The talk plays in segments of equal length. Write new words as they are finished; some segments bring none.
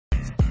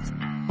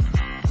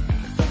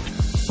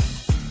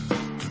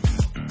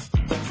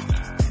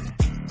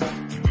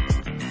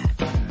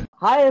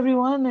Hi,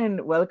 everyone,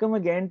 and welcome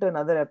again to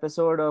another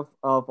episode of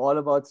All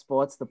About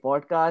Sports, the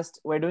podcast.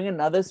 We're doing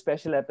another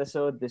special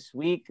episode this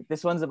week.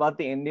 This one's about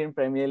the Indian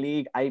Premier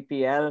League,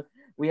 IPL.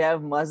 We have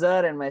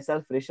Mazhar and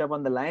myself, Rishabh,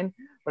 on the line.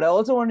 But I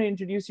also want to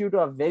introduce you to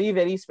a very,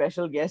 very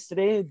special guest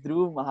today,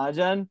 Dhruv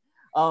Mahajan.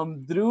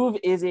 Dhruv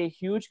is a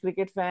huge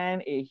cricket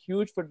fan, a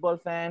huge football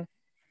fan.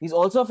 He's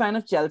also a fan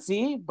of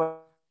Chelsea,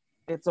 but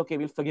it's okay.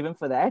 We'll forgive him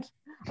for that.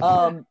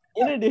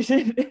 In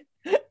addition,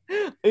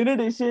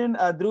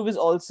 Dhruv is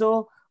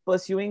also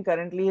pursuing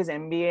currently his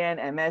MBA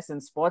and MS in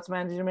sports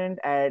management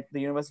at the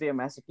University of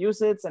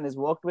Massachusetts and has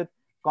worked with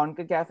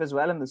CONCACAF as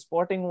well in the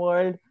sporting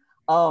world.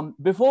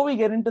 Before we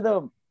get into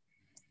the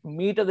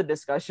meat of the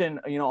discussion,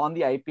 on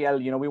the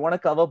IPL, we want to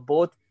cover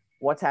both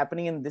what's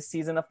happening in this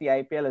season of the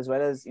IPL as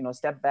well as,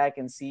 step back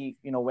and see,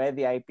 where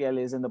the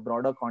IPL is in the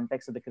broader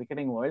context of the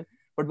cricketing world.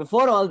 But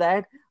before all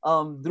that,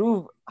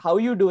 Dhruv, how are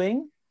you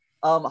doing?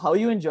 How are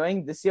you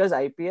enjoying this year's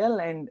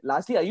IPL? And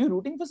lastly, are you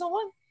rooting for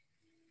someone?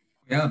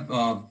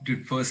 Yeah,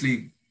 dude,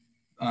 firstly,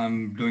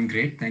 I'm doing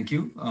great. Thank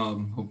you.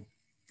 I'm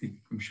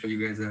sure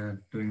you guys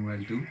are doing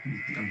well too.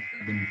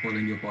 I've been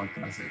following your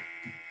podcast.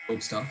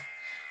 Dope stuff.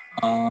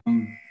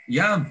 I'm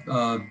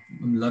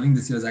loving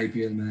this year's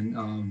IPL,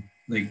 man.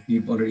 Like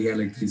we've already had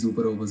like 3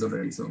 super overs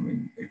already. So I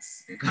mean,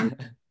 it can't.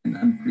 And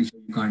I'm pretty sure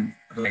you can't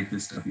write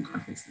this stuff. You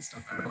can't fix this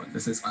stuff at all.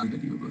 This is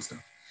unbelievable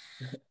stuff.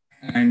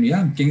 And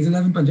yeah, Kings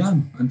 11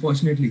 Punjab.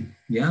 Unfortunately,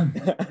 yeah,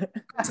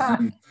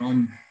 I'm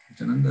from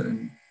Janandar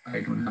and I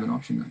don't have an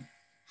option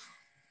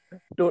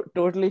now.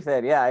 Totally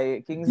fair. Yeah,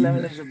 Kings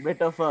 11 Yeah. is a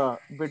bit of a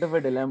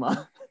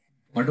dilemma.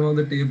 Bottom of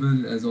the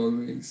table, as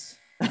always.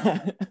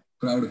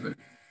 Proud of it.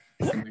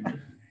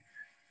 Cemented.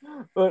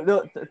 Well,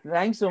 no,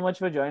 thanks so much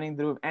for joining,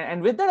 Dhruv.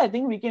 And with that, I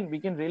think we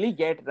can really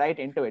get right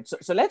into it.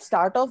 So let's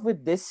start off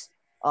with this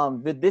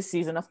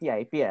season of the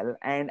IPL.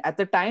 And at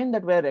the time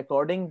that we're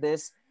recording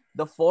this,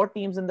 the four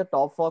teams in the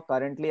top four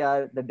currently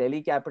are the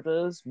Delhi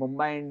Capitals,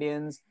 Mumbai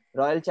Indians,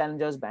 Royal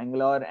Challengers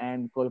Bangalore,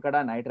 and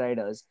Kolkata Knight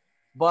Riders.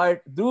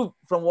 But Dhruv,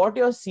 from what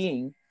you're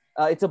seeing,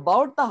 it's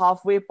about the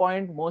halfway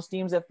point. Most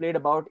teams have played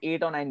about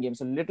 8 or 9 games,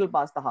 so little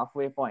past the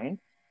halfway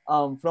point.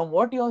 From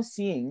what you're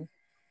seeing,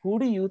 who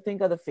do you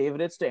think are the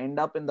favorites to end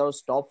up in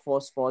those top four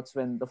spots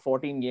when the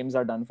 14 games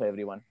are done for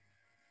everyone?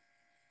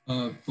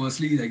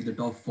 Firstly, like the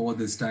top four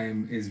this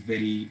time is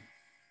very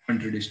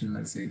untraditional,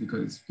 I'd say,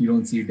 because you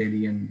don't see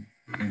Delhi and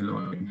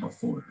Bangalore in top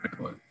four at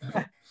all.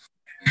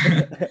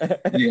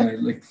 Yeah,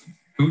 like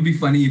it would be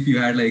funny if you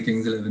had like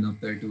Kings 11 up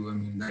there too. I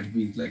mean, that'd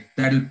be like,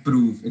 that'll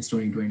prove it's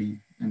 2020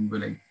 and we're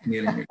like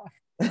nailing it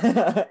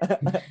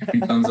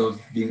in terms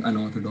of being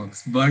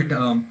unorthodox. But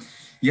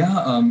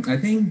I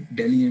think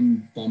Delhi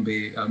and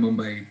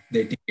Mumbai,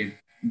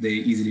 they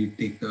easily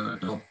take the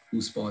top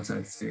two spots,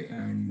 I'd say.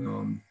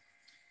 And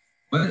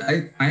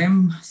I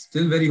am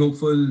still very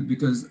hopeful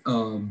because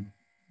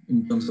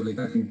in terms of like,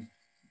 I think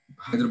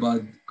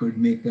Hyderabad could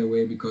make their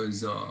way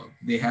because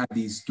they have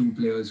these two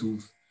players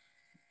who've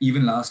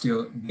even last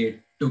year they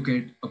took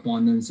it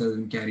upon themselves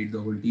and carried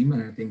the whole team,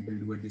 and I think they'll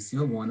do it this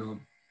year. Warner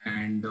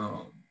and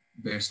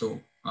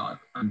Bairstow are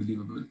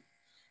unbelievable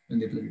when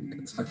they play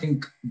together. So I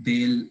think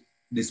they'll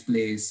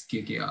displace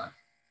KKR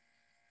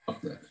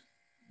up there.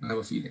 I have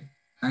a feeling.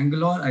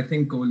 Bangalore, I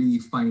think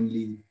Kohli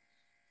finally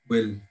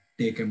will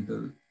take him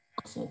to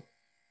top four.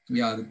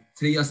 Yeah, the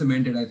three are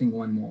cemented. I think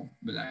one more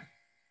will add.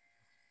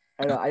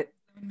 I know.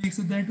 Makes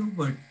it there too,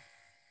 but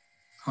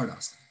hard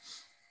ask.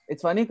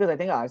 It's funny because I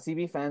think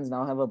RCB fans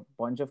now have a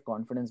bunch of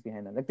confidence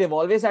behind them. Like they've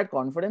always had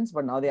confidence,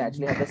 but now they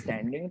actually have the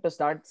standing to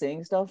start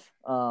saying stuff,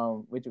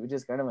 which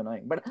is kind of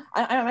annoying. But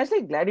I'm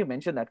actually glad you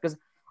mentioned that because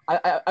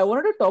I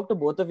wanted to talk to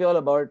both of you all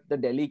about the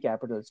Delhi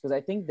Capitals because I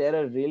think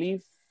they're a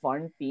really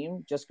fun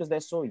team just because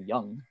they're so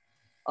young.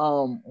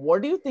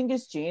 What do you think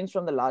has changed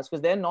from the last?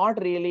 Because they're not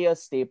really a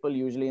staple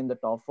usually in the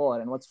top four.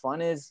 And what's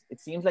fun is it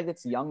seems like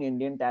it's young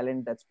Indian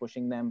talent that's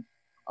pushing them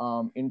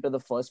into the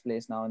first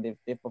place now, and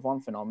they've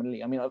performed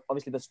phenomenally. I mean,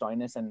 obviously the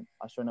Stoinis and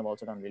Ashwin have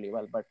also done really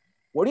well. But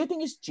what do you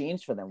think has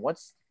changed for them?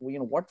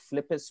 What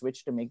flip has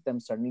switched to make them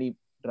suddenly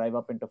drive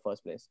up into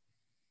first place?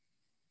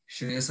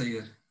 Shreyas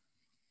Iyer,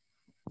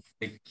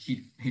 like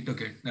he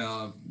took it.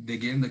 They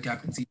gave him the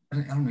captaincy. I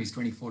don't know. He's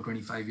 24,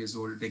 25 years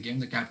old. They gave him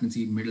the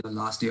captaincy middle of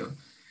last year,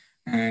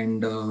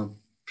 and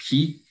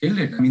he killed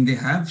it. I mean, they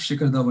have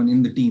Shikhar Dhawan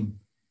in the team.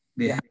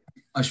 They have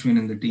Ashwin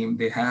in the team.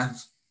 They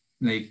have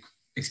like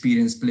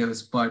experienced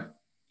players, but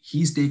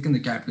he's taken the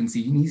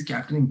captaincy and he's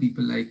captaining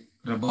people like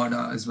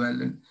Rabada as well.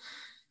 And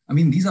I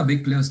mean, these are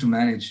big players to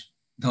manage.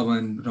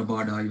 Dhawan,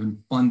 Rabada,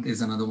 even Pant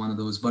is another one of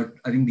those. But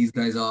I think these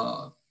guys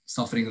are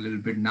suffering a little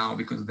bit now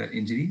because of their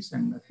injuries.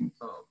 And I think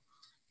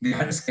they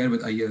had a scare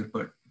with Iyer,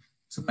 but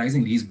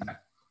surprisingly, he's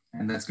back.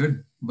 And that's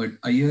good. But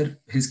Iyer,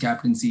 his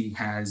captaincy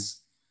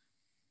has,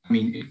 I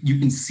mean, you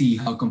can see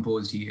how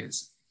composed he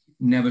is.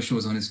 Never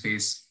shows on his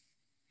face,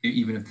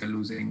 even if they're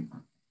losing.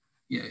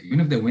 Yeah, even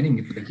if they're winning,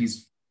 it's like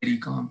he's very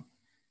calm.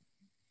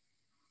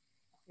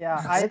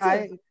 Yeah, Let's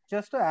I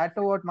just to add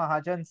to what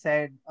Mahajan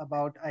said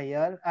about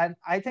Iyer, and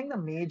I think the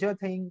major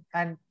thing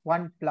and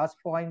one plus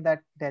point that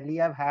Delhi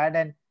have had,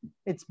 and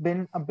it's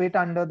been a bit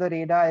under the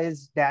radar,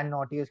 is Dan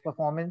Nortier's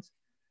performance.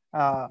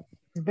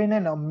 He's been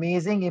an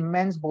amazing,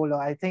 immense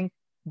bowler. I think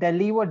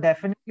Delhi were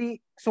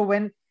definitely, so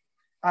when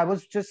I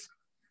was just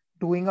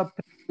doing a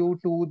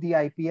preview to the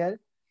IPL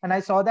and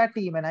I saw that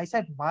team and I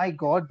said, my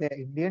God, their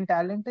Indian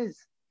talent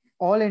is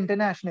all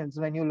internationals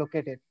when you look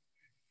at it.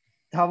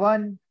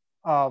 Dhawan,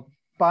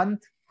 Pant,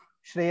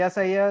 Shreyas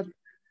Iyer,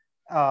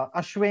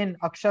 Ashwin,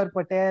 Akshar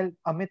Patel,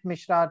 Amit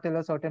Mishra till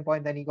a certain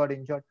point, then he got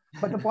injured.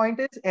 But the point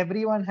is,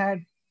 everyone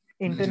had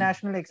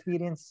international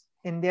experience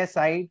in their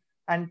side,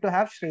 and to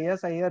have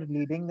Shreyas Iyer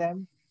leading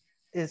them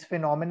is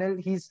phenomenal.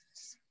 He's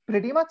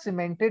pretty much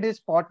cemented his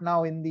spot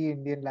now in the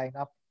Indian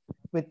lineup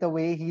with the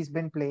way he's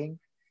been playing.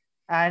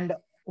 And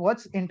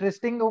what's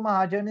interesting though,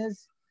 Mahajan,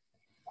 is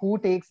who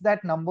takes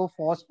that number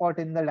 4 spot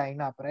in the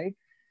lineup, right?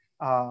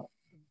 Uh,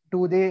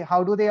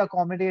 how do they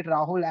accommodate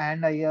Rahul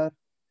and Iyer?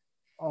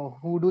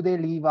 Who do they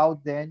leave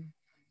out then?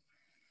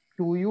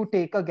 Do you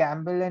take a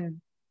gamble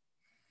and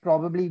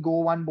probably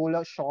go one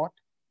bowler short?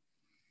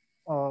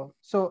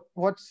 So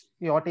what's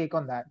your take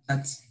on that?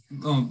 That's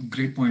a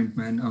great point,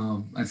 man.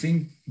 I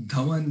think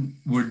Dhawan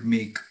would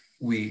make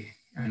way,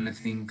 and I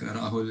think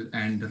Rahul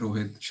and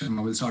Rohit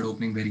Sharma will start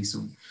opening very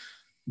soon.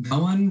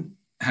 Dhawan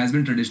has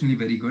been traditionally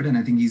very good, and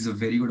I think he's a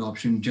very good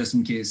option just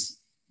in case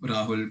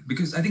Rahul,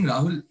 because I think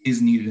Rahul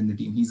is needed in the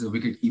team. He's a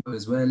wicket keeper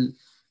as well.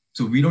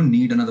 So we don't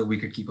need another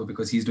wicket keeper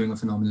because he's doing a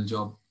phenomenal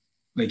job.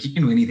 Like, he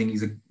can do anything.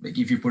 Like,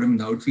 if you put him in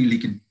the outfield, he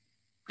can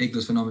take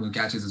those phenomenal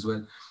catches as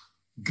well.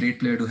 Great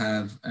player to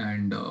have.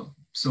 And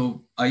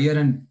so Iyer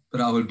and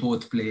Rahul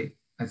both play,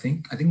 I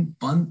think. I think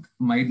Pant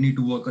might need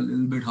to work a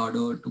little bit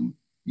harder to,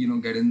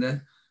 get in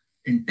there.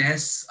 In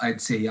tests,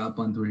 I'd say, yeah,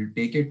 Pant will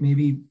take it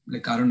maybe.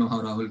 Like, I don't know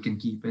how Rahul can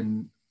keep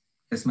in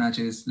test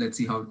matches. Let's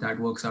see how that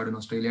works out in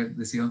Australia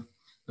this year.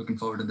 Looking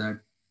forward to that.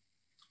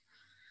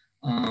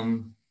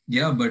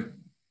 Yeah, but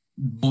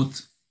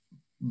both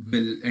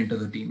will enter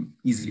the team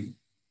easily.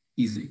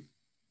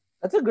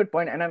 That's a good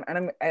point, and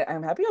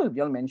I'm happy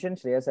y'all mentioned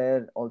Shreyas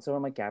Iyer also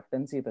from a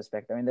captaincy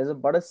perspective. I mean, there's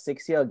about a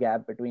 6-year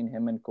gap between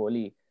him and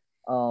Kohli.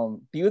 Do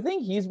you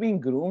think he's being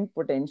groomed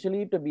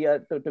potentially to be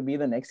to be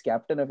the next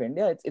captain of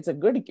India? It's a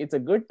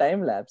good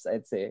time lapse,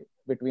 I'd say,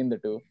 between the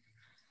two.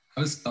 I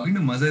was talking to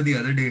Mazhar the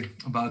other day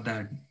about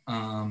that.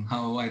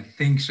 How I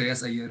think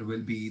Shreyas Iyer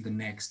will be the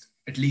next,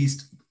 at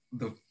least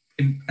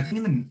I think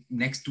in the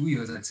next 2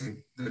 years, I'd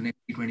say the next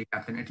T20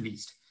 captain at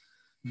least,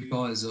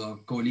 because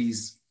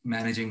Kohli's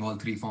managing all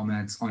 3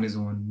 formats on his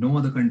own. No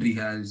other country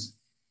has,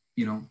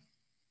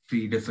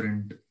 3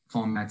 different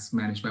formats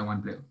managed by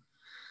one player.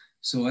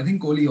 So I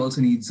think Kohli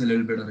also needs a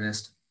little bit of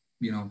rest.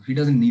 He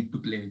doesn't need to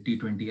play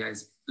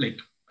T20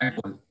 at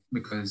all,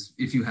 because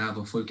if you have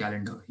a full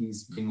calendar,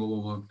 he's being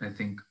overworked, I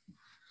think.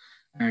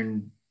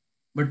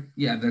 But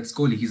yeah, that's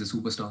Kohli. He's a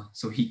superstar,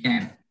 so he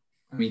can.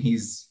 I mean,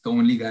 he's the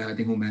only guy I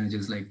think who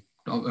manages like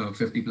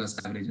 50 plus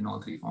average in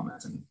all 3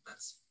 formats, and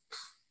that's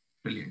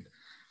brilliant.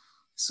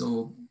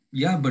 So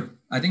yeah, but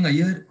I think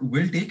Iyer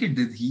will take it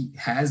that he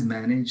has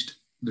managed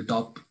the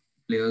top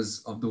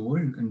players of the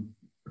world in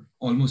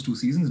almost 2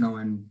 seasons now,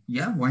 and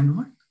yeah, why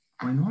not?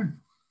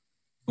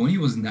 Dhoni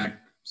wasn't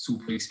that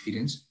super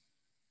experienced.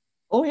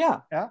 Oh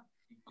yeah, he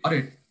got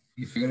it.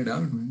 He figured it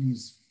out, man.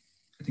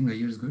 I think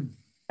Iyer is good.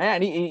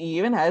 And he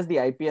even has the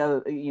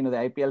IPL, the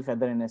IPL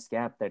feather in his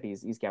cap that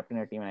he's captain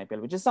a team in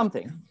IPL, which is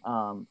something,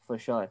 for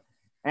sure.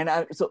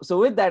 And so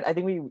with that, I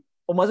think we.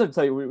 Oh, Mazhar,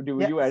 sorry, were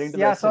you adding to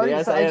that? Sorry.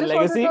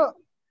 Legacy?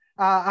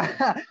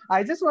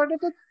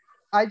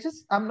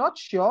 I'm not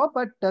sure,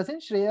 but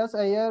doesn't Shreyas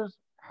Iyer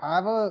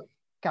have a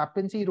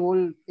captaincy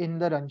role in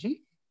the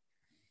Ranji?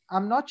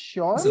 I'm not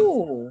sure.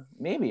 Oh,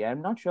 maybe.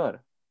 I'm not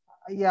sure.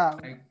 Yeah.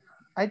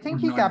 I think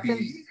he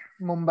captains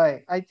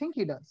Mumbai. I think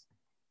he does.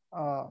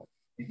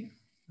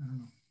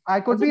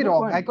 I could be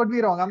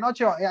wrong. I'm not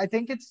sure. I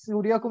think it's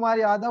Surya Kumar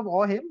Yadav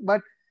or him,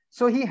 but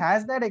so he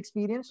has that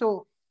experience.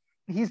 So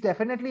he's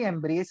definitely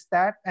embraced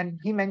that. And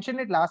he mentioned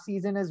it last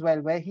season as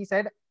well, where he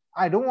said,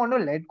 I don't want to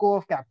let go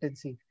of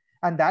captaincy.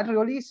 And that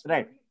really,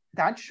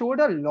 that showed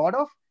a lot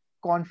of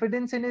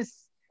confidence in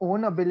his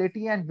own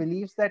ability and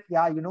believes that,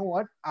 yeah, you know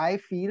what? I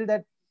feel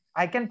that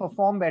I can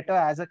perform better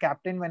as a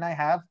captain when I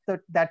have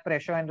that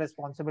pressure and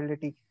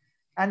responsibility.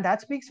 And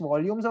that speaks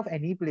volumes of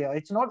any player.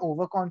 It's not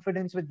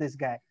overconfidence with this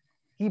guy.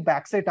 He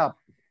backs it up.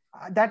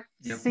 That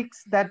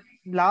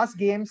last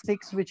game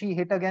 6, which he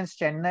hit against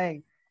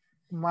Chennai,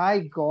 my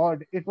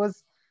God, it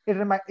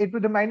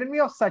reminded me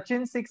of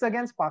Sachin's 6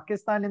 against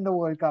Pakistan in the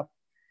World Cup.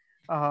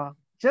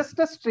 Just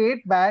a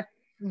straight bat,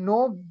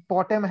 no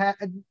bottom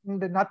hand,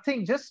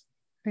 nothing, just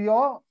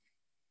pure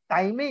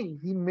timing.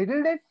 He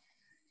middled it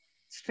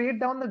straight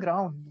down the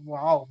ground.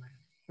 Wow, man.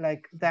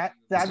 Like that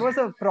was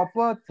a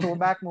proper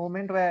throwback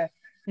moment where,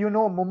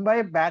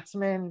 Mumbai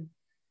batsmen,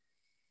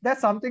 there's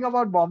something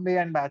about Bombay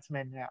and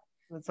batsmen. Yeah,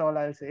 that's all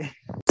I'll say.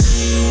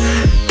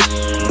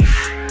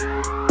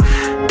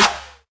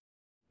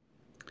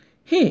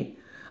 Hey,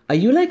 Are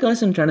you like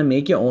us and trying to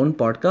make your own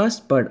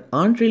podcast but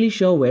aren't really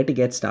sure where to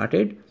get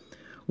started?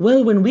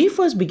 Well, when we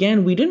first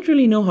began, we didn't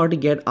really know how to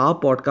get our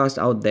podcast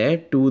out there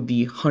to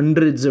the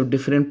hundreds of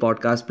different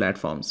podcast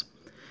platforms.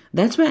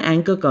 That's where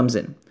Anchor comes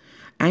in.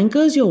 Anchor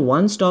is your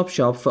one stop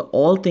shop for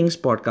all things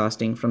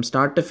podcasting from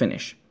start to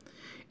finish.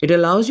 It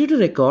allows you to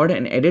record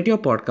and edit your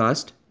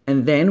podcast,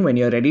 and then when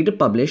you're ready to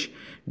publish,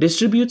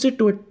 distributes it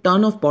to a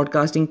ton of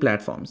podcasting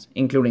platforms,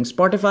 including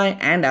Spotify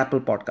and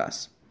Apple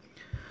Podcasts.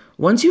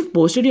 Once you've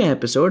posted your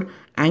episode,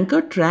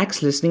 Anchor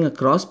tracks listening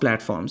across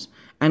platforms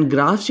and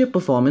graphs your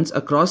performance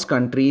across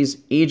countries,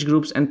 age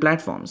groups, and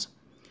platforms.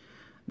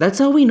 That's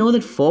how we know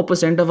that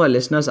 4% of our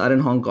listeners are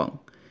in Hong Kong.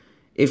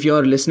 If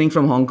you're listening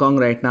from Hong Kong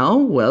right now,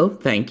 well,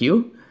 thank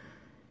you.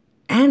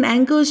 And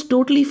Anchor is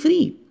totally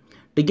free.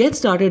 To get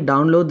started,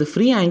 download the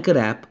free Anchor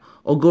app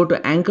or go to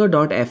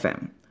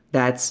anchor.fm.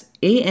 That's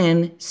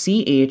ANCHOR.fm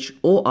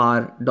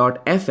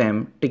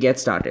to get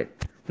started.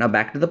 Now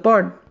back to the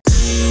pod.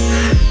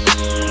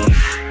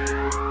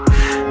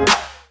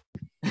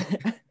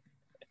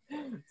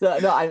 So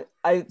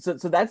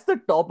that's the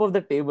top of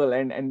the table,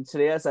 and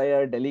Shreyas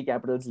Iyer, Delhi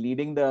Capitals,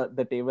 leading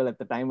the table at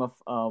the time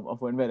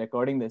of when we're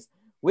recording this.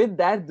 With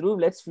that,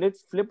 Dhruv, let's flip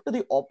to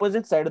the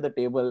opposite side of the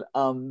table.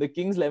 The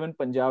Kings 11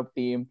 Punjab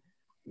team.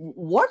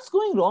 What's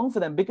going wrong for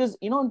them? Because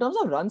in terms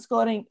of run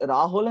scoring,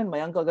 Rahul and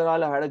Mayank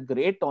Agarwal have had a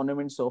great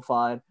tournament so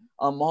far.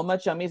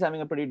 Mohammad Shami is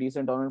having a pretty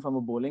decent tournament from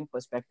a bowling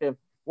perspective.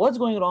 What's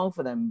going wrong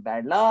for them?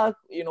 Bad luck?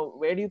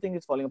 Where do you think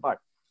it's falling apart?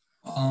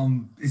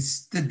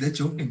 It's that they're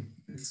choking.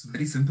 It's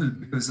very simple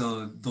because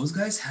those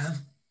guys have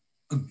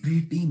a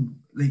great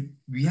team. Like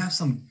we have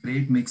some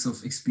great mix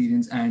of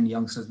experience and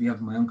youngsters. We have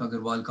Mayank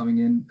Agarwal coming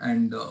in,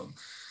 and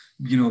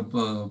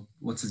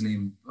what's his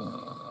name?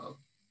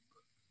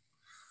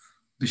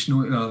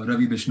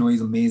 Ravi Bishnoi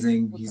is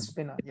amazing. He's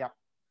spinner, yeah.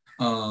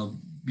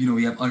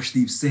 We have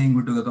Arshdeep Singh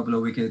who took a couple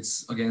of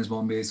wickets against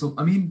Bombay. So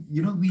I mean,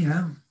 we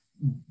have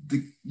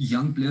the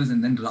young players,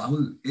 and then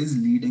Rahul is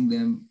leading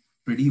them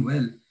pretty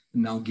well.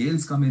 Now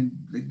Gale's come in.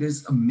 Like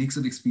there's a mix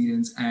of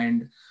experience,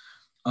 and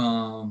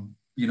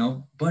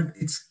but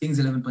it's Kings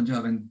 11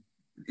 Punjab, and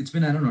it's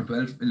been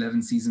 12,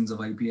 11 seasons of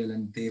IPL,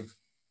 and they've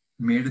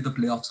made it the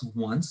playoffs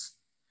once.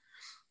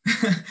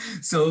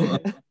 So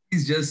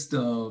it's just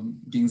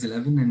Kings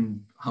 11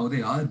 and how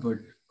they are, but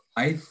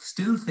I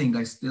still think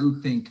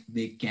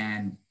they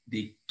can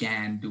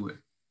do it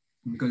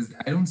because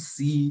I don't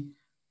see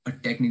a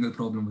technical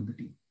problem with the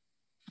team.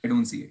 I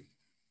don't see it.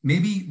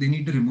 Maybe they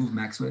need to remove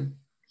Maxwell.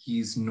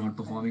 He's not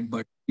performing,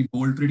 but he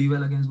bowled pretty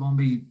well against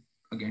Bombay. He,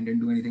 again, didn't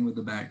do anything with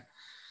the bat.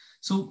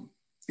 So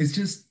it's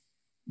just,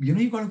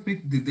 you got to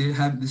pick.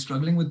 They're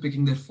struggling with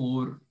picking their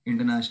 4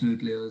 international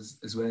players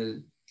as well.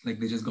 Like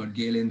they just got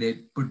Gale in. They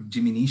put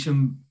Jimmy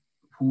Neesham,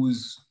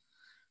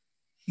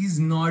 he's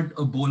not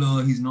a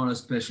bowler. He's not a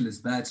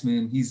specialist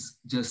batsman. He's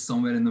just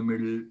somewhere in the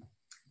middle.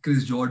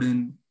 Chris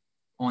Jordan,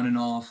 on and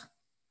off.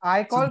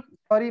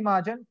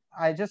 Mahajan,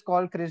 I just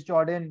call Chris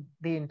Jordan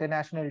the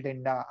international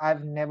Dinda.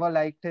 I've never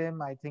liked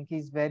him. I think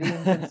he's very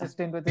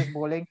inconsistent with his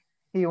bowling.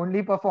 He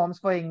only performs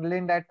for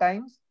England at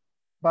times,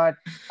 but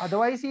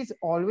otherwise he's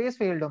always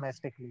failed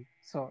domestically.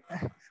 So,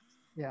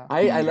 yeah.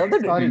 I love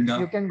that. Sorry,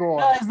 you can go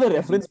on. As the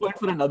reference point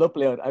for another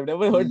player. I've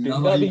never heard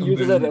Dinda being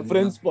used as a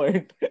reference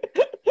point.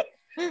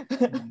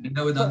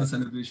 Dinda without the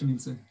celebration, you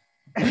say.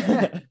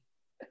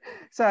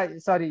 Sorry,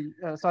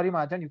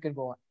 Mahajan, you can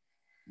go on.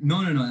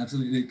 No,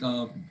 absolutely.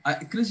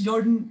 Like Chris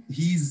Jordan,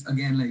 he's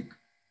again like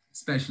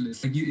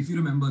specialist. Like if you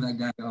remember that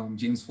guy,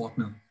 James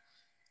Faulkner.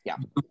 Yeah.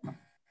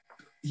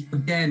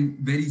 Again,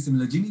 very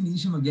similar. Jimmy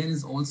Neesham again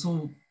is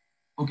also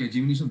okay.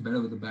 Jimmy Neesham's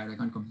better with the bat. I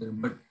can't compare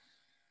him, but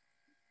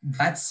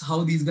that's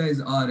how these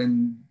guys are.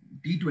 And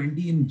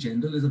T20 in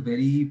general is a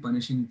very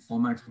punishing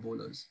format for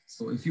bowlers.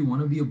 So if you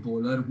want to be a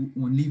bowler who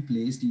only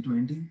plays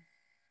T20,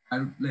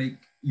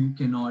 you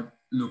cannot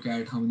look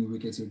at how many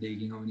wickets you're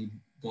taking, how many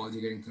balls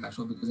you're getting thrashed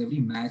off, because every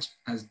match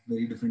has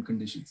very different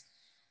conditions.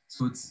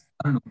 So I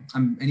don't know.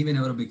 I'm anyway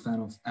never a big fan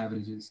of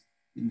averages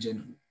in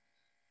general.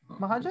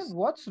 Mahajan,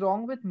 what's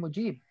wrong with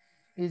Mujib?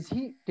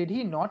 Did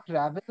he not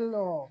travel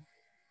or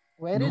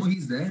where is? No,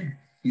 he's there.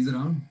 He's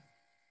around.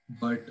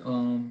 But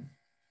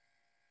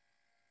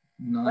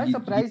quite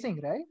surprising,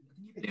 right?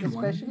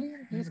 Especially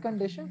in these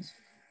conditions.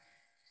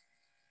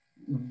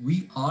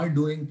 We are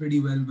doing pretty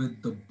well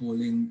with the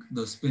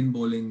spin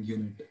bowling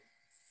unit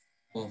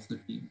of the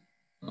team.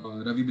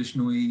 Ravi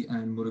Bishnoi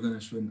and Murugan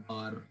Ashwin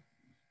are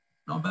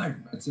not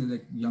bad. I'd say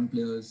like young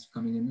players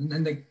coming in,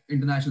 and like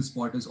international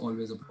spot is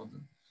always a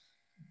problem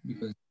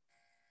because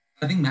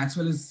I think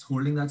Maxwell is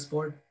holding that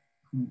spot,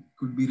 who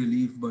could be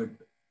relieved, but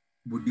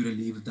would you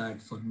relieve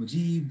that for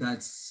Mujib?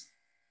 That's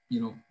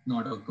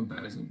not a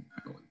comparison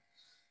at all.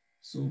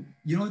 So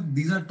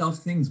these are tough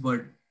things,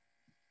 but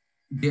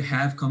they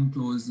have come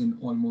close in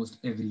almost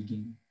every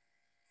game.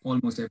 They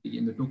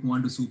took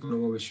one to super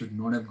over, which should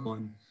not have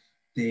gone.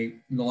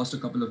 They lost a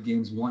couple of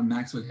games.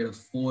 Maxwell hit a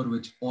 4,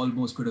 which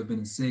almost could have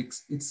been a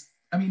 6. It's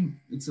a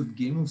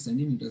game of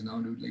centimeters now,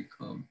 dude.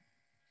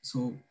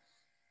 So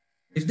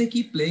if they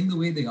keep playing the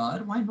way they are,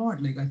 why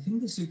not? Like, I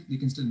think they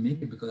can still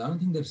make it, because I don't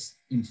think they're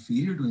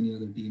inferior to any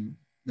other team.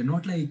 They're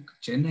not like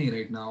Chennai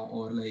right now,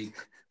 or like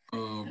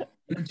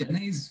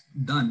Chennai is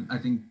done. I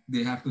think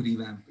they have to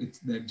revamp. It's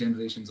their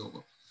generation's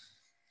over.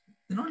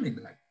 They're not like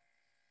that.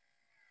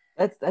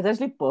 That's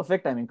actually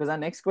perfect timing, because our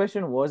next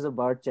question was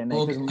about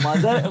Chennai.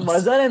 Because Okay.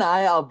 Mazhar and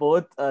I are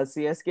both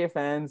CSK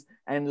fans,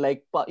 and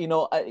like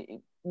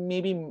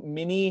maybe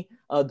mini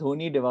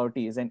Dhoni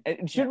devotees. And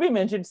it should be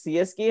mentioned,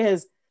 CSK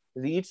has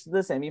reached the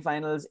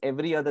semifinals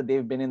every year that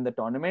they've been in the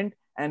tournament,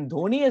 and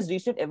Dhoni has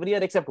reached it every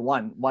year except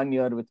one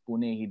year with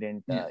Pune. He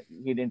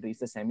didn't reach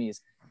the semis.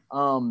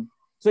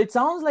 So it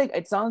sounds like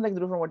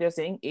Dhruv, from what you're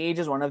saying, age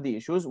is one of the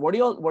issues. What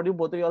do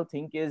both of y'all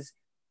think is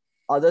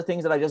other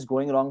things that are just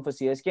going wrong for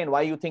CSK, and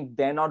why you think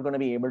they're not going to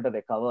be able to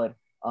recover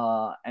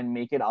and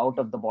make it out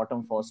of the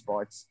bottom 4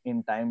 spots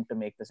in time to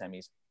make the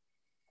semis?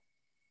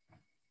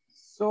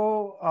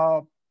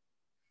 So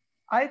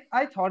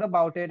I thought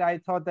about it. I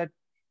thought that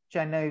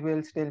Chennai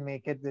will still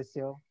make it this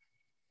year.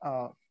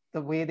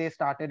 The way they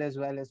started as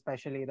well,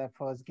 especially that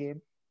first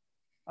game.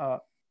 Uh,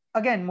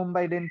 Again,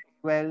 Mumbai didn't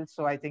play well,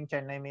 so I think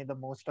Chennai made the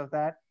most of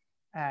that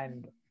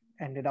and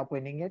ended up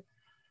winning it.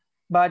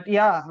 But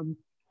yeah,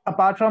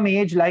 apart from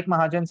age, like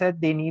Mahajan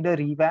said, they need a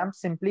revamp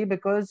simply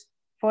because,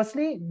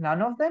 firstly,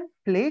 none of them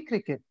play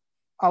cricket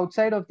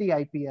outside of the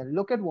IPL.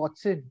 Look at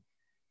Watson.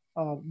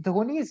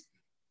 Dhoni is,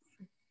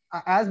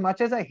 as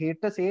much as I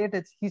hate to say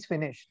it, he's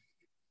finished.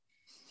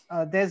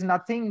 There's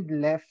nothing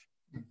left.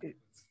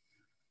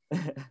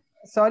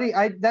 Sorry,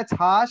 that's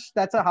harsh.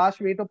 That's a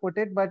harsh way to put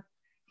it, but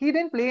he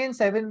didn't play in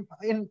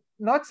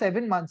not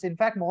 7 months. In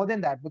fact, more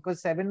than that,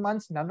 because 7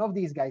 months none of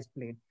these guys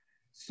played.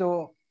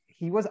 So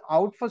he was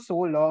out for so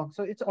long.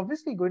 So it's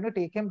obviously going to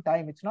take him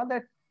time. It's not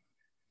that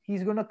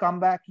he's going to come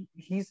back.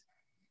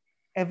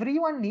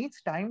 Everyone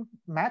needs time.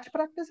 Match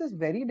practice is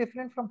very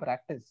different from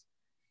practice.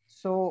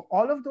 So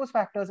all of those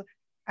factors,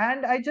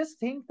 and I just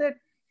think that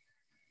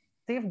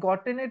they've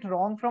gotten it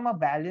wrong from a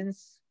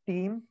balanced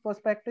team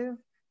perspective.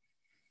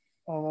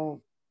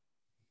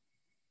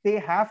 They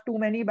have too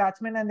many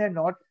batsmen and they're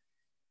not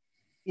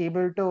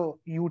able to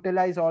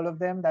utilize all of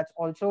them. That's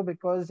also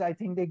because I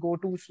think they go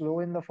too slow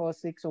in the first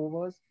 6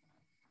 overs.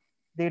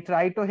 They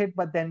try to hit,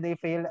 but then they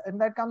fail.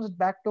 And that comes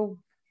back to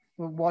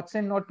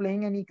Watson not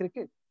playing any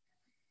cricket.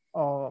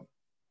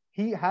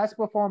 He has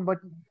performed, but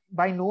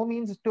by no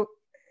means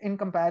in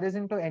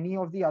comparison to any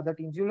of the other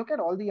teams. You look at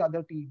all the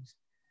other teams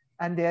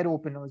and their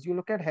openers. You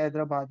look at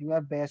Hyderabad, you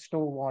have Bairstow,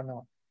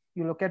 Warner.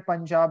 You look at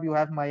Punjab, you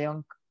have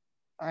Mayank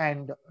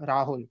and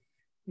Rahul.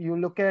 You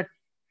look at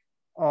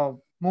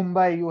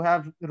Mumbai, you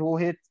have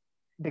Rohit,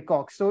 De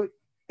Kock. So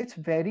it's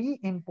very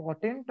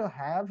important to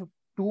have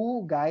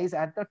two guys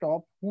at the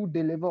top who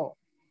deliver.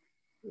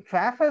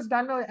 Faf has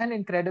done an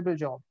incredible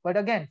job. But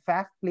again,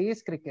 Faf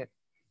plays cricket.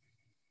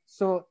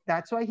 So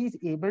that's why he's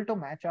able to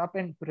match up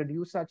and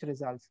produce such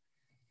results.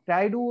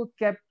 Raidu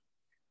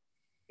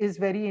is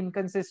very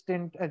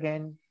inconsistent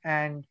again.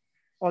 And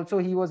also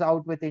he was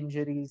out with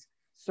injuries.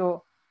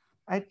 So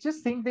I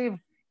just think they've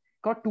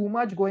got too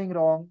much going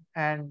wrong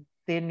and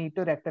they need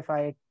to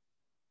rectify it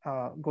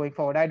going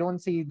forward. I don't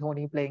see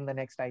Dhoni playing the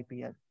next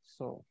IPL.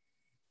 So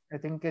I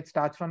think it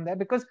starts from there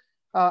because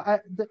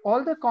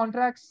all the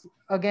contracts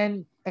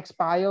again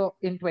expire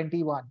in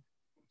 21.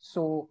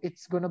 So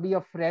it's going to be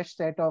a fresh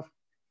set of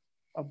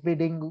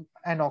bidding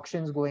and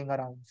auctions going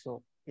around.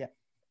 So yeah,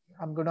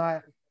 I'm going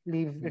to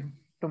leave it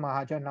to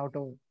Mahajan now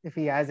if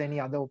he has any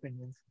other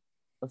opinions.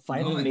 The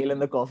final nail in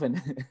the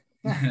coffin.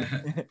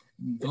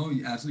 No,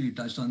 you absolutely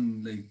touched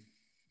on like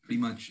pretty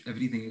much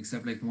everything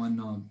except like one.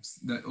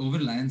 The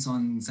over-reliance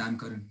on Sam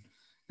Curran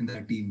in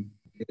that team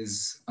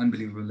is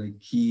unbelievable. Like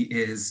he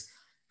is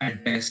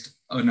at best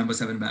a number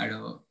 7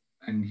 batter,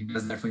 and he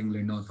does that for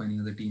England or for any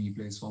other team he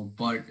plays for.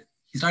 But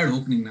he started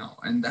opening now,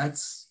 and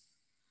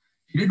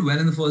he did well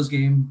in the first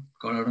game.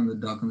 Got out on the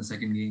duck in the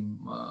second game.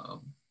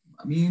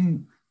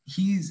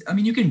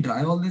 You can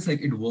try all this.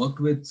 Like it worked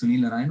with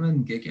Sunil Narayan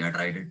when KKR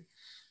tried it.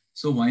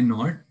 So why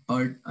not?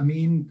 But I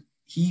mean,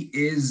 he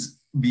is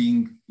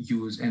being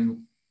used,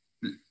 and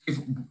if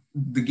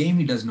the game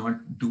he does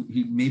not do,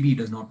 he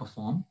does not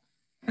perform,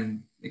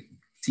 and like,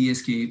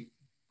 CSK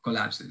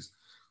collapses.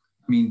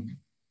 I mean,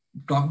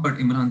 talk about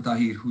Imran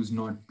Tahir, who's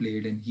not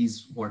played, and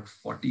he's what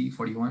 40,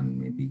 41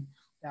 maybe.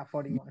 Yeah,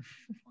 41 on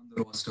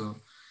the roster,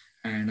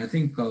 and I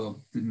think the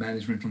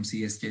management from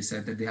CSK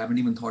said that they haven't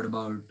even thought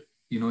about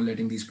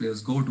letting these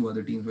players go to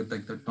other teams with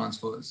like the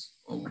transfers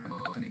or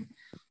happening.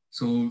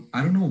 So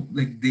I don't know,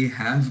 like they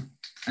have,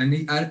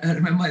 and I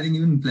remember, I think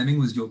even Fleming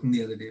was joking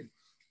the other day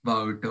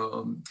about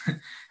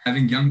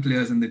having young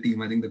players in the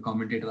team. I think the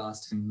commentator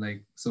asked him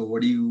like, so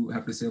what do you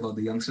have to say about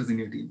the youngsters in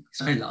your team? He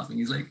started laughing.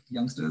 He's like,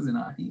 youngsters in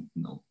our team?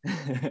 No,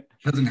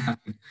 doesn't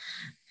happen.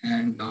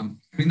 And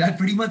that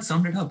pretty much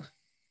summed it up.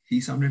 He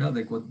summed it up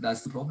like,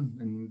 that's the problem.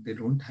 And they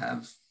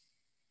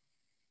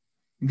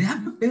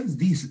have good players.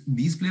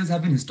 These players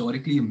have been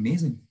historically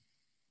amazing.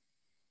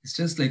 It's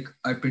just like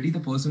I pity the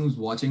person who's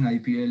watching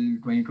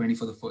IPL 2020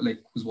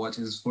 who's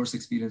watching his first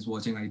experience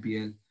watching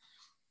IPL.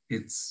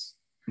 It's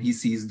He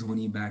sees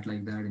Dhoni bat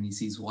like that, and he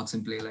sees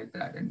Watson play like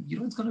that, and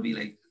it's gonna be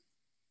like,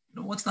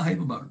 what's the hype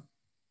about?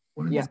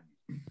 What is Yeah.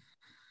 this?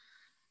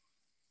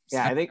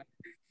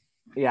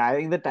 Yeah, I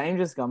think the time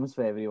just comes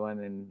for everyone,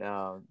 and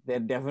they're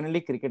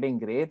definitely cricketing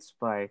greats,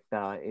 but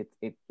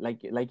it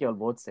like you all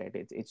both said,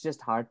 it's just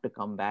hard to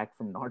come back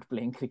from not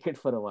playing cricket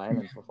for a while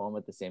and perform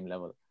at the same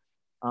level.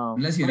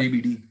 Unless you're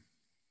ABD.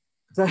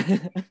 So,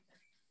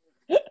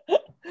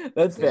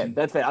 that's fair.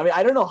 That's fair. I mean,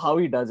 I don't know how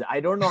he does it.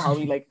 I don't know how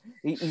he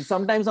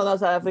sometimes on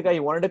South Africa he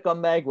wanted to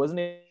come back,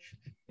 wasn't it?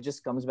 He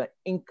just comes back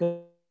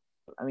incredible.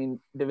 I mean,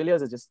 De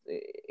Villiers is just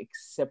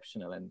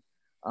exceptional, and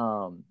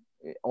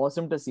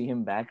awesome to see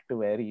him back to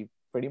where he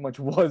pretty much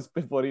was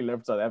before he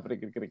left South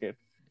African cricket.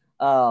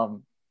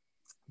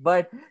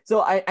 But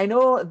so I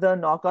know the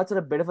knockouts are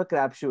a bit of a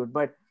crapshoot,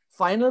 but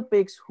final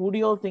picks, who do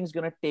you all think is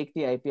going to take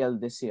the IPL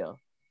this year?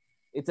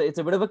 It's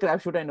a bit of a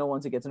crapshoot, I know,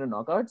 once it gets into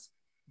knockouts,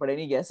 but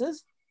any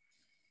guesses?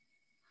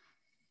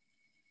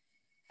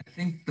 I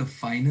think the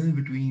final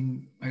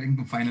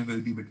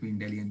will be between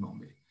Delhi and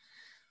Bombay.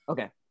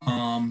 Okay.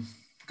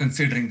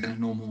 Considering there are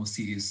no more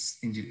serious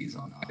injuries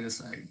on either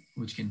side,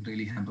 which can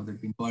really hamper the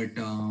team. But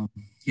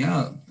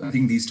yeah, I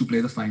think these two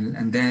play the final,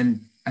 and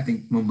then I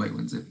think Mumbai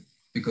wins it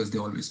because they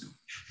always do.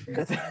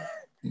 Yeah.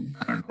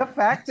 I don't know. The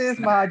fact is,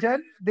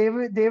 Mahajan, they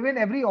win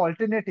every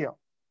alternate year,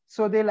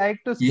 so they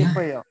like to skip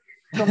a year.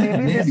 So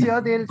maybe this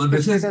year they'll skip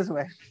it as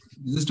well.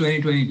 This is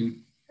 2020,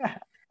 dude.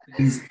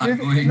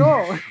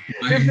 No,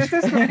 if this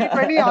is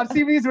 2020,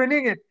 RCB is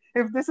winning it.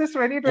 If this is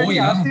 2020,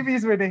 RCB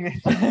is winning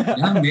it.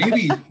 Yeah,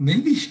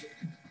 maybe.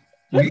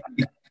 I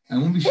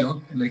won't be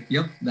shocked. Like,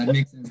 yep, that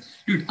makes sense.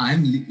 Dude,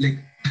 I'm like,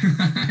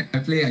 I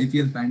play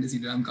IPL fantasy,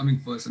 dude. I'm coming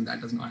first, and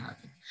that does not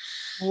happen.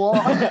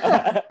 What?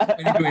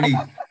 2020.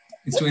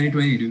 It's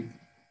 2020, dude.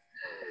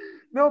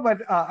 No,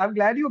 but I'm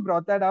glad you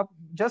brought that up.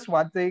 Just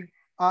one thing.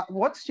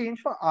 What's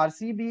changed for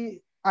RCB?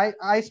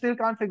 I still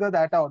can't figure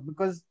that out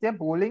because their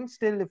bowling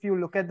still, if you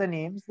look at the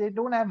names, they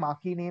don't have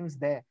marquee names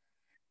there.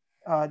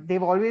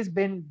 They've always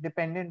been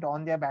dependent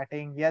on their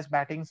batting. Yes,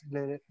 batting's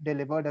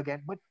delivered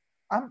again, but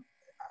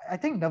I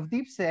think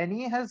Navdeep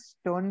Saini has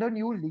turned a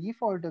new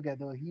leaf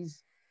altogether.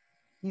 He's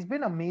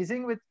been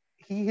amazing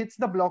he hits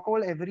the block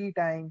hole every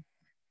time.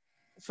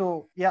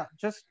 So yeah,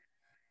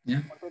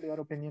 what your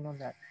opinion on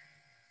that?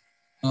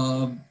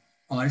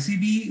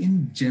 RCB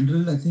in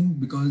general, I think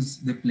because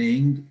they're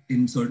playing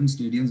in certain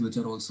stadiums which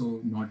are also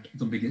not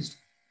the biggest.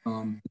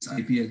 This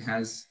IPL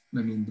has,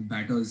 the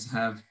batters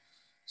have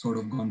sort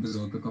of gone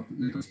berserk a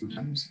few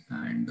times,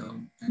 and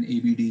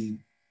ABD,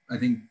 I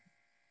think,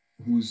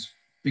 who's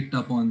picked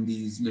up on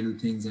these little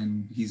things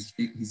and he's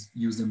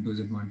used them to his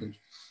advantage.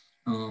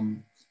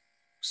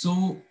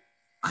 So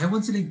I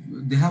would say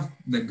they have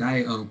that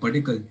guy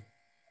Patikal,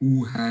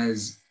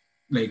 who's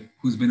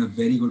been a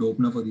very good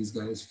opener for these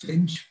guys.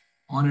 Finch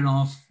on and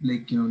off,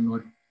 not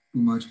too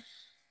much.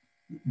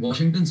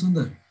 Washington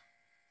Sundar,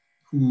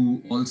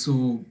 who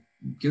also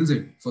kills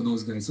it for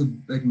those guys. So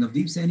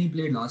Navdeep Saini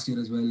played last year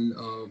as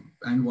well,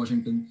 and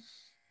Washington.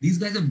 These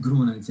guys have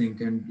grown, I think,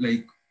 and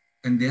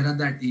they're at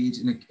that age.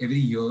 Every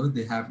year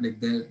they have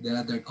they're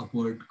at that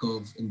upward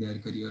curve in their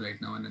career right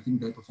now, and I think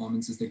their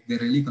performances they're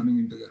really coming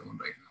into their own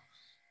right now.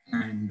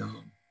 And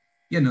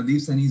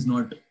Navdeep Saini is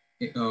not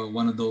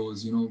one of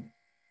those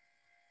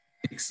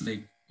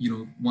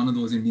one of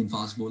those Indian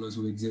fast bowlers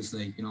who exist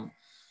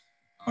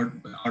out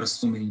of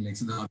so many, like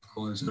Siddharth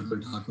Kaur,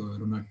 Shardul Thakur,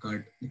 Runat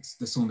Kat.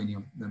 There's so many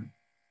of them.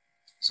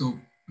 So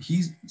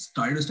he's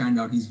started to stand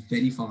out. He's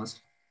very fast,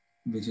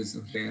 which is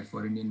rare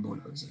for Indian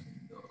bowlers.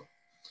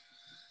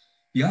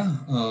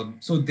 And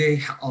so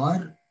they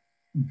are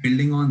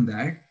building on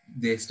that.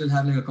 They still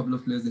have a couple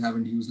of players they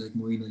haven't used, like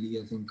Moeen Ali.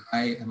 I think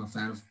I am a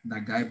fan of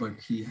that guy, but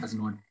he has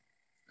not.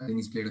 I think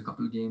he's played a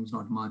couple of games,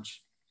 not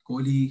much.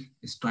 Kohli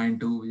is trying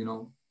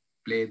to,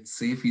 play it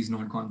safe. He's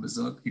not gone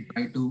berserk. He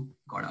tried to,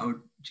 got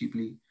out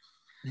cheaply.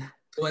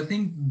 So I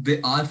think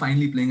they are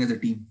finally playing as a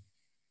team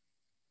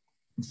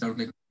instead of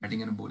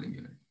batting and a bowling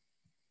unit.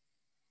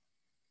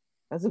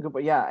 That's a good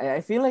point. Yeah, I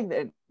feel like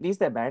at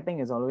least their batting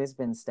has always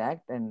been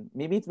stacked, and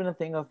maybe it's been a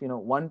thing of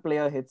one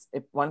player hits,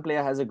 if one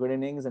player has a good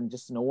innings and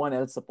just no one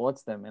else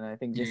supports them. And I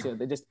think this year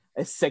they just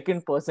a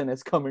second person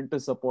has come in to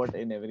support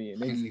in every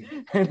innings,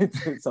 and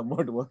it's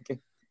somewhat working.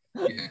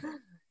 Yeah.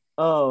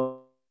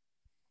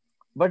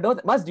 But no,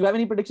 Mas, do you have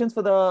any predictions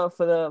for the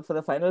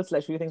finals? Who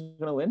do you think is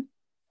going to win?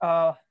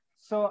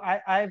 So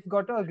I've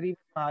got to agree with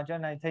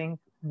Mahajan. I think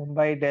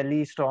Mumbai,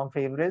 Delhi strong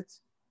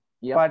favorites.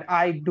 Yep. But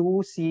I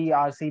do see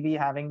RCB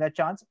having that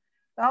chance.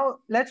 Now,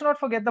 let's not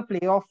forget the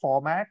playoff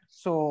format.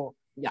 So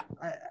yeah,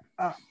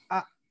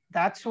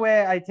 that's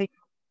where I think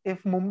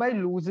if Mumbai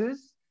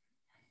loses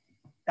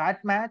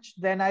that match,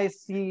 then I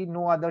see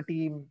no other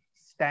team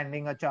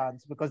standing a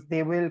chance because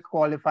they will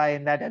qualify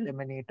in that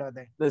eliminator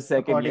then. The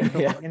second game,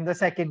 in the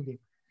second game.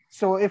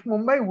 So if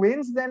Mumbai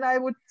wins, then I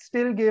would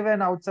still give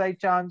an outside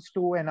chance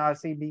to an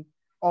RCB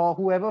or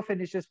whoever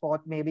finishes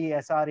fourth, maybe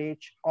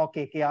SRH or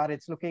KKR.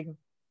 It's looking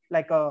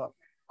like a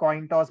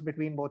coin toss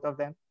between both of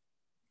them,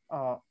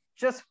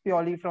 just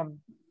purely from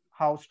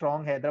how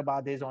strong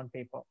Hyderabad is on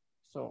paper.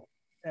 So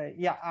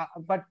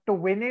but to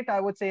win it, I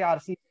would say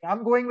RCB.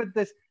 I'm going with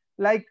this,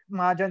 like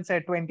Mahajan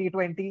said,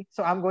 2020.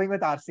 So I'm going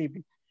with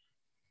RCB.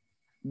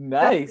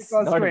 Nice.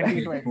 Because Not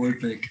 2020. Bold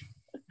pick.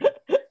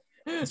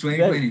 It's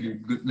 2020,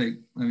 dude. Good. Like,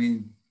 I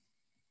mean,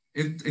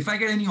 if I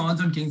get any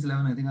odds on Kings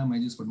 11, I think I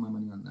might just put my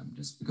money on them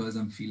just because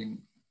I'm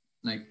feeling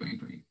like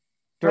 2020.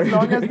 As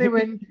long as they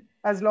win,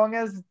 as long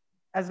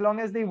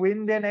as they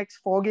win their next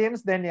 4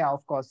 games, then yeah,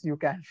 of course you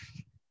can.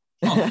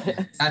 Oh,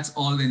 that's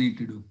all they need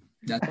to do.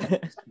 That's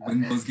it.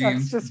 Win those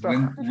games,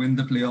 win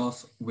the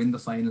playoff, win the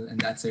final, and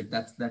that's it.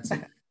 That's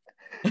it.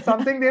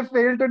 Something they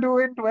failed to do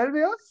in 12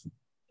 years?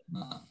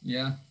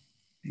 Yeah.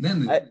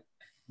 Then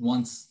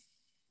once.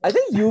 I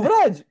think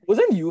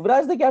wasn't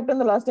Yuvraj the captain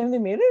the last time they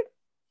made it?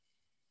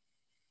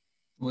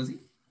 Was he?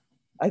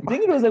 I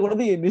think it was like one of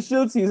the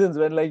initial seasons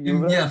when like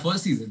Yuvraj...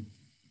 first season.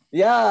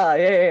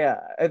 Yeah.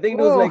 I think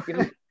it was like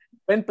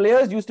when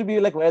players used to be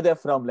like where they're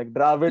from. Like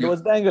Dravid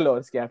was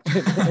Bangalore's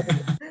captain.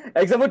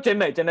 Except for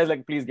Chennai. Chennai's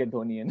like, please get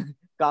Dhoni in.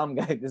 Calm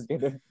guy, just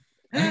get it.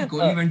 And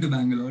Kohli went to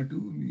Bangalore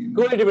too.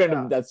 Kohli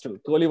went, that's true.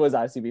 Kohli was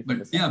RCB.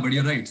 But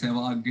you're right.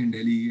 Sehwag in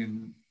Delhi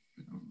and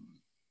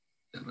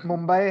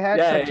Mumbai had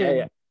Sachin.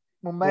 Yeah.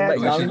 Mumbai had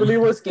Ganguly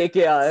was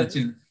KKR.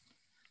 Sachin.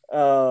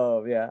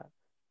 Yeah.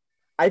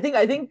 I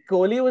think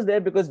Kohli was there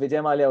because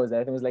Vijay Mallya was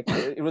there. It was like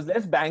it was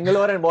less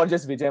Bangalore and more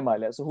just Vijay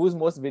Mallya. So who's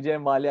most Vijay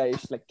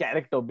Mallya-ish like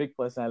character, big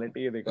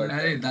personality?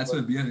 Hey, that's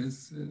where beer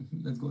is.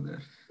 Let's go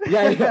there.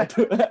 Yeah.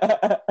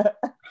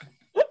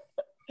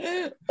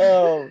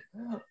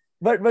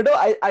 But no,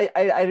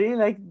 I really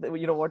like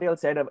what y'all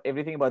said of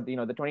everything about the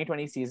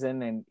 2020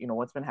 season and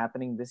what's been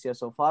happening this year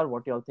so far.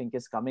 What y'all think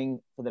is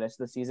coming for the rest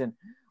of the season.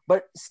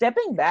 But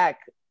stepping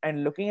back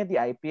and looking at the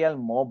IPL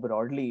more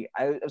broadly,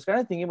 I was kind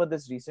of thinking about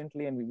this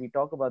recently, and we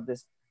talk about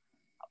this.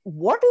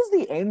 What is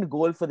the end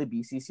goal for the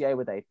BCCI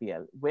with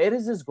IPL? Where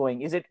is this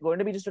going? Is it going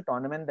to be just a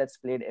tournament that's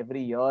played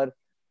every year?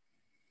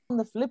 On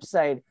the flip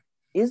side,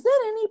 is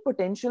there any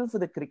potential for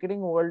the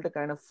cricketing world to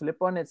kind of flip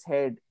on its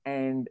head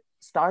and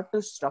start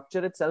to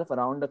structure itself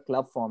around a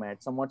club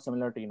format, somewhat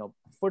similar to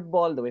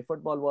football, the way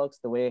football works,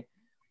 the way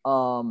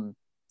the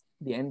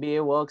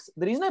NBA works?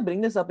 The reason I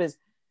bring this up is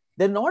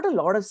there are not a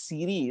lot of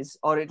series,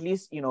 or at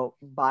least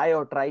buy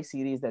or try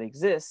series that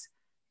exist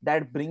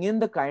that bring in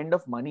the kind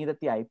of money that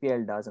the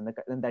IPL does and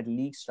that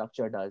league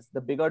structure does.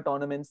 The bigger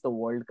tournaments, the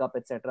World Cup,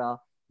 etc.,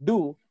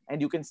 do, and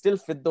you can still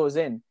fit those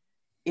in.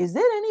 Is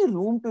there any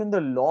room to, in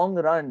the long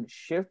run,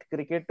 shift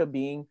cricket to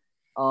being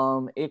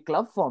a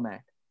club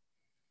format?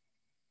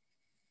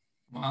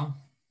 Wow.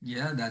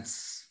 Yeah,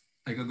 that's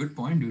like a good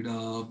point, dude.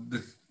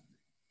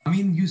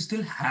 You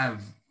still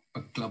have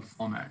a club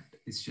format.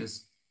 It's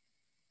just,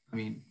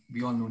 we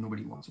all know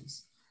nobody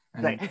watches.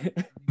 And right.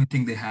 I don't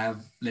think they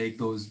have like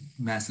those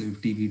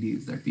massive TV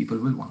deals that people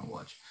will want to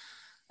watch.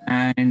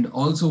 And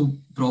also,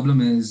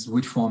 problem is,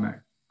 which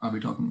format are we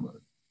talking about?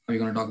 Are we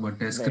going to talk about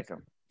test cricket?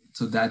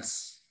 So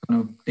that's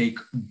going to take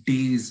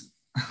days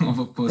of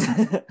a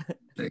person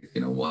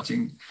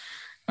watching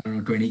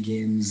 20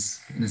 games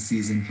in a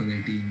season for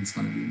their team. It's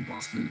going to be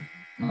impossible.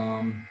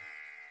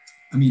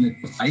 A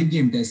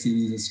 5-game test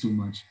series is too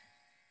much.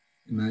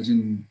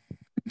 Imagine.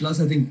 Plus,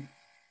 I think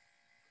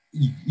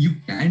you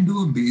can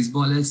do a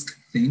baseball-esque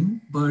thing,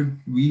 but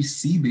we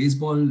see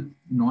baseball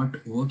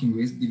not working.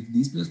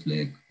 These players play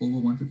like over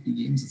 150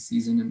 games a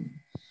season, and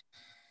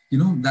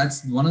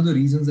that's one of the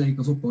reasons. Like,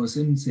 if a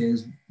person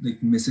says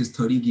like misses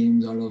 30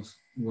 games out of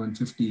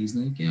 150, he's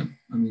like, I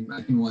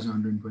can watch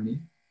 120.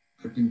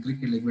 But in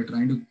cricket, like, we're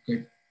trying to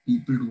get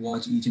people to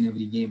watch each and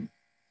every game.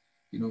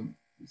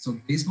 So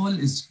baseball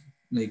is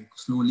like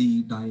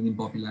slowly dying in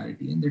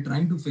popularity, and they're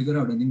trying to figure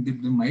out. I think they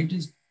might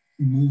just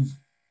move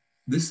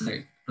this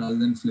side rather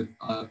than flip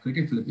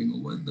cricket flipping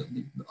over.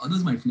 The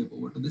others might flip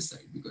over to this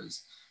side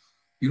because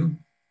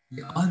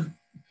they are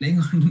playing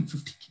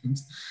 150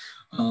 games.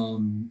 I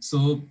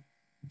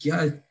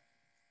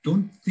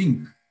don't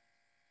think.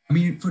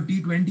 For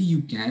T20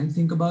 you can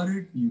think about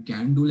it. You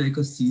can do like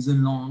a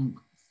season-long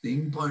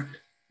thing, but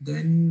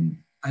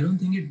then I don't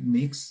think it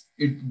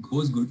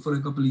goes good for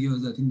a couple of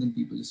years. I think then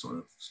people just sort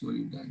of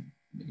slowly die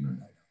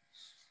out.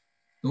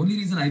 The only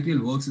reason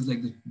IPL works is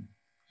like the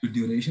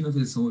duration of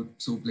it is so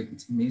like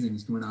it's amazing.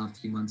 It's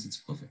 2.5-3 months. It's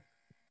perfect.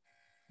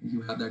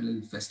 You have that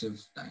little festive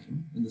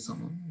time in the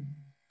summer.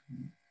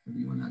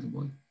 Everyone has a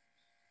ball.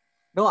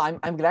 No,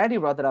 I'm glad you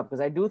brought that up, because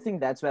I do think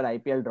that's where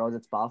IPL draws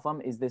its power from,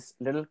 is this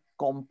little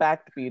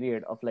compact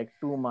period of like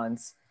 2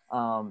 months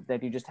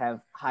that you just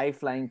have high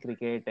flying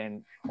cricket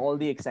and all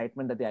the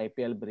excitement that the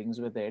IPL brings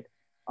with it.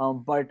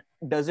 But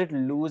does it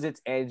lose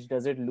its edge?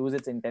 Does it lose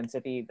its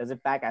intensity? Does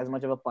it pack as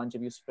much of a punch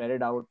if you spread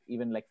it out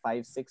even like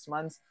 5-6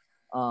 months?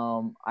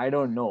 I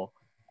don't know.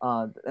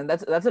 And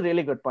that's a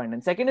really good point.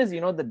 And second is,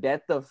 the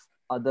death of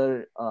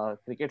other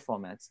cricket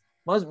formats.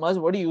 Muz,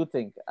 what do you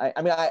think?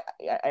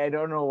 I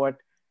don't know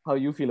how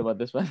you feel about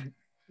this one.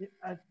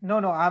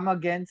 No, I'm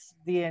against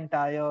the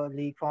entire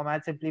league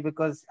format simply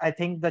because I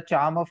think the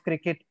charm of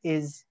cricket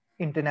is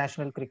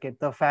international cricket.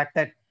 The fact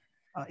that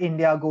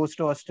India goes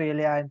to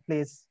Australia and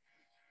plays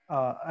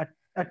a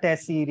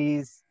test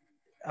series,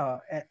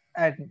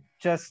 and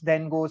just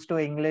then goes to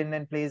England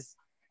and plays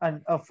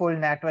a full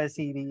NatWest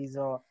series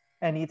or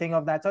anything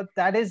of that sort.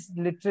 That is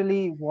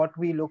literally what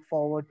we look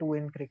forward to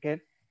in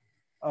cricket.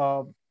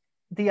 Uh,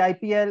 the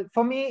IPL,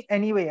 for me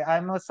anyway,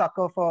 I'm a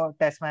sucker for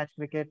Test match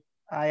cricket.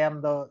 I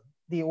am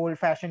the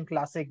old-fashioned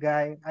classic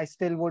guy. I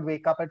still would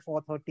wake up at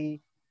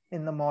 4:30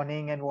 in the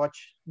morning and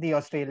watch the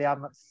Australia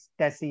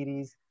Test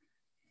series,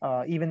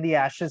 even the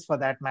Ashes for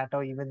that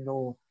matter, even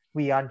though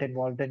we aren't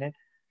involved in it.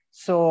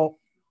 So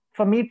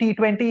for me,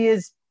 T20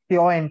 is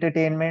pure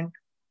entertainment.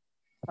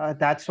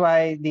 That's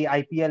why the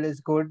IPL is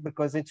good,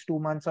 because it's 2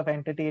 months of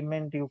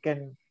entertainment. You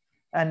can,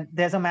 and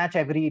there's a match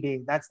every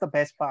day. That's the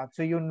best part.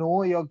 So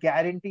you're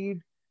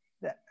guaranteed,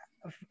 that-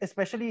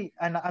 especially,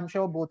 and I'm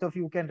sure both of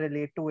you can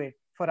relate to it.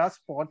 For us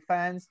sport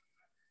fans,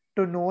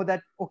 to know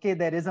that okay,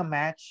 there is a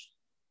match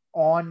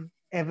on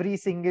every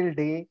single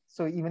day.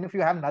 So even if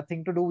you have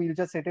nothing to do, we'll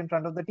just sit in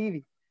front of the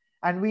TV,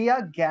 and we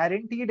are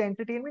guaranteed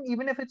entertainment,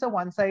 even if it's a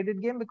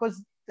one-sided game,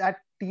 because that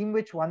team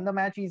which won the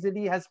match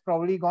easily has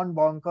probably gone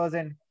bonkers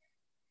and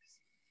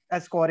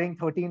as scoring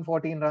 13,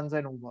 14 runs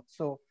and over.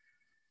 So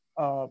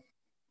uh,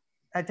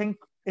 I think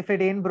if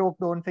it ain't broke,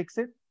 don't fix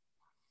it.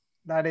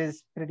 That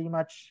is pretty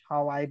much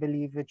how I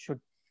believe it should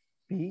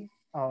be.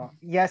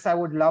 Yes, I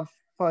would love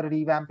for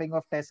revamping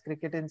of Test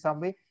cricket in some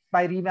way.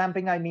 By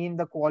revamping, I mean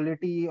the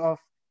quality of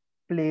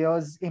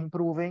players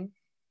improving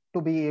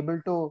to be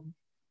able to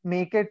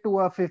make it to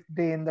a fifth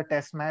day in the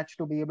Test match,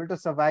 to be able to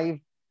survive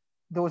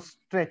those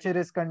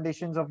treacherous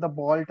conditions of the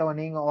ball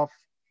turning off,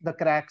 the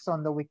cracks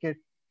on the wicket,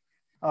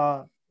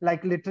 uh,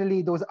 like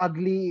literally those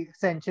ugly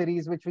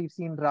centuries which we've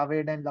seen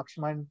Dravid and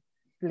Lakshman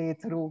play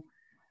through.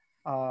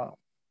 Uh,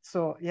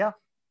 so yeah,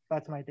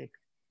 that's my take.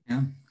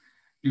 Yeah.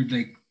 Dude,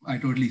 like, I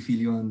totally feel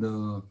you on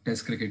the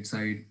Test cricket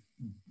side.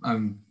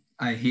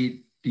 I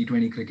hate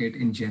T20 cricket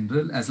in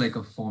general as like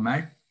a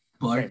format,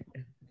 but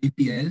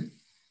IPL,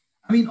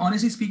 I mean,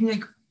 honestly speaking,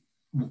 like,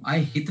 I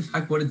hate the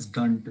fact what it's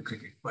done to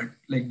cricket, but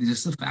like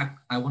just the fact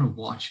I want to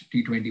watch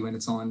T20 when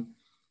it's on,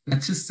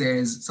 that just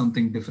says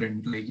something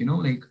different. Like,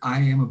 like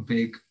I am a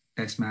big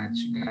Test match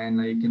guy, and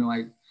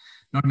like,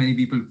 not many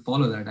people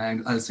follow that.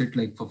 I'll sit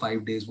like for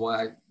 5 days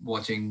while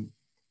watching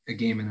a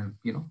game in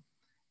a,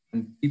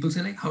 and people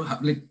say like how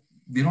like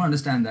they don't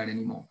understand that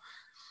anymore.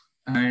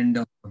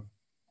 And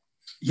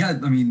yeah,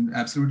 I mean,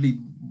 absolutely.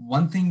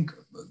 One thing,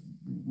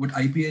 what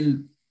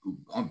IPL,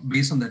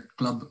 based on that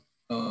club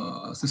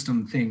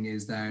system thing,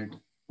 is that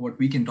what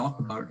we can talk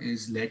about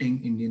is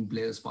letting Indian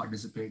players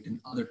participate in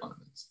other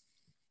tournaments,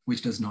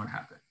 which does not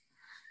happen.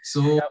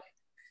 So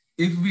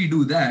if we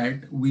do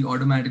that, we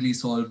automatically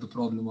solve the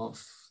problem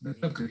of the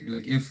club cricket.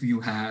 Like if you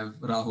have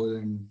Rahul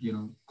and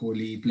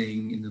Kohli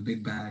playing in the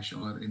Big Bash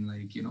or in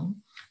like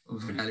a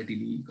Vitality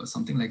League or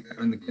something like that,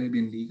 or in the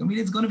Caribbean League. I mean,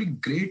 it's going to be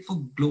great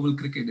for global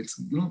cricket.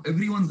 It's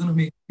everyone's going to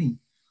make money,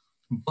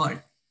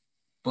 but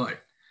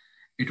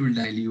it will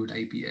dilute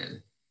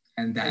IPL,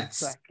 and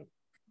that's Exactly.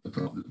 the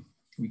problem.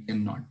 We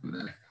cannot do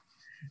that.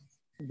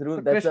 Dhruv,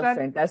 So that's a Krishna,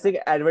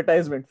 fantastic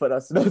advertisement for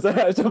us. No,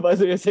 sorry, I was about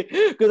to say,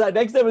 because our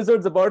next episode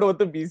is about what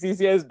the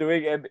BCCI is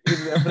doing and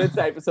in reference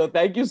to IPL. So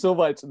thank you so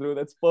much, Dhruv.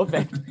 That's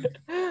perfect.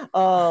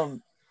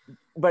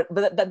 But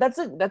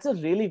that's a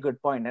really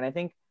good point, and I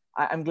think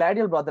I'm glad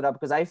you brought that up,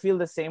 because I feel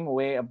the same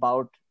way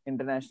about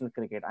international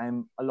cricket.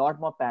 I'm a lot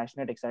more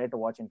passionate, excited to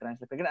watch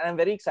international cricket, and I'm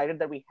very excited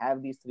that we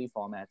have these three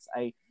formats.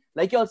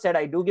 Like you all said,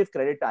 I do give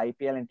credit to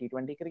IPL and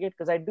T20 cricket,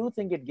 because I do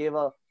think it gave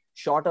a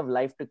shot of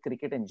life to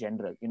cricket in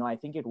general. I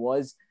think it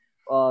was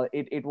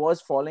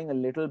falling a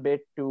little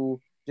bit to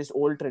just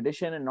old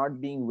tradition and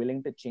not being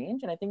willing to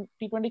change. And I think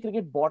T20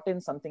 cricket brought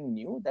in something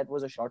new that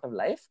was a shot of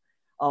life.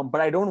 But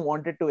I don't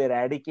want it to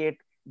eradicate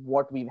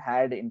what we've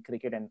had in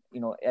cricket and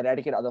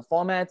eradicate other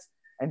formats,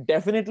 and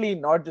definitely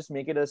not just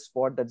make it a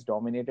sport that's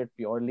dominated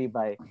purely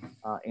by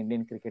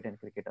Indian cricket and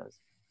cricketers.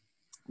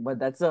 But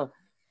that's a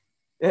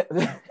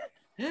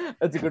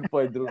that's a good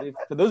point, Dhruv.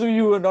 For those of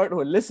you who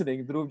are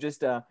listening, Dhruv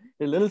just a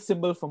little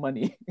symbol for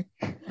money.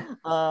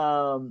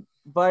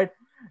 But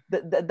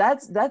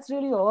that's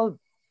really all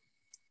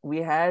we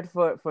had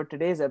for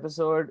today's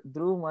episode.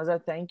 Dhruv,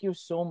 Maza, thank you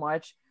so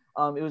much.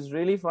 It was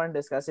really fun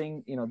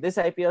discussing this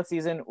IPL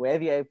season, where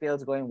the IPL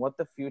is going, what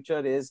the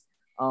future is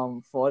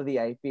for the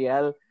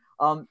IPL.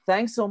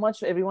 Thanks so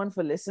much everyone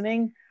for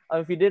listening.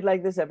 If you did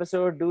like this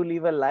episode, do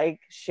leave a like,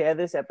 share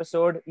this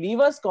episode, leave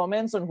us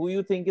comments on who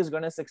you think is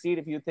going to succeed.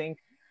 If you think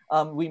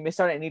we missed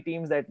out any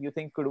teams that you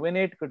think could win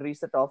it, could reach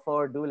the top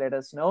four, do let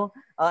us know.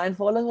 And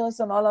follow us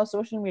on all our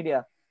social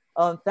media.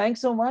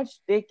 Thanks so much.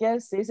 Take care,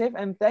 stay safe,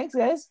 and thanks,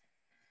 guys.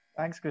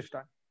 thanks,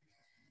 Krishna.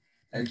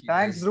 Thank you,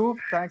 Thanks, guys. Dhruv.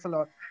 Thanks a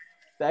lot.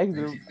 Thanks,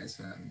 Thank Dhruv. you guys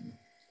for having me.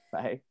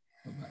 Bye.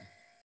 Bye-bye.